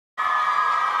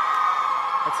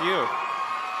That's you.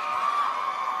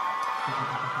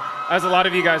 As a lot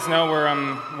of you guys know,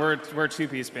 we're a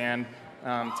two-piece band.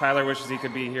 Tyler wishes he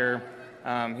could be here.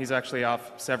 He's actually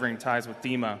off severing ties with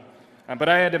Dima. But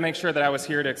I had to make sure that I was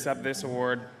here to accept this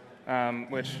award,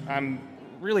 which I'm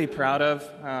really proud of,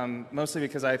 mostly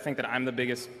because I think that I'm the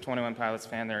biggest 21 Pilots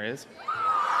fan there is.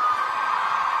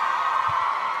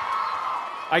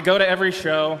 I go to every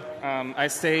show. I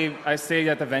stay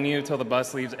at the venue till the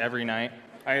bus leaves every night.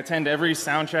 I attend every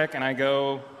sound check, and I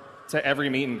go to every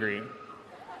meet and greet.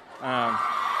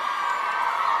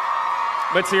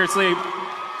 But seriously,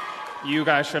 you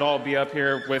guys should all be up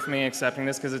here with me accepting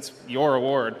this because it's your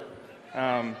award.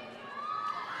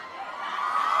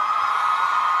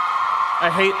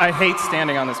 I hate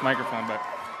standing on this microphone, but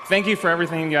thank you for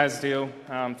everything you guys do.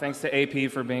 Thanks to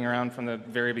AP for being around from the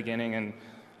very beginning, and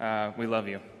we love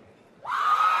you.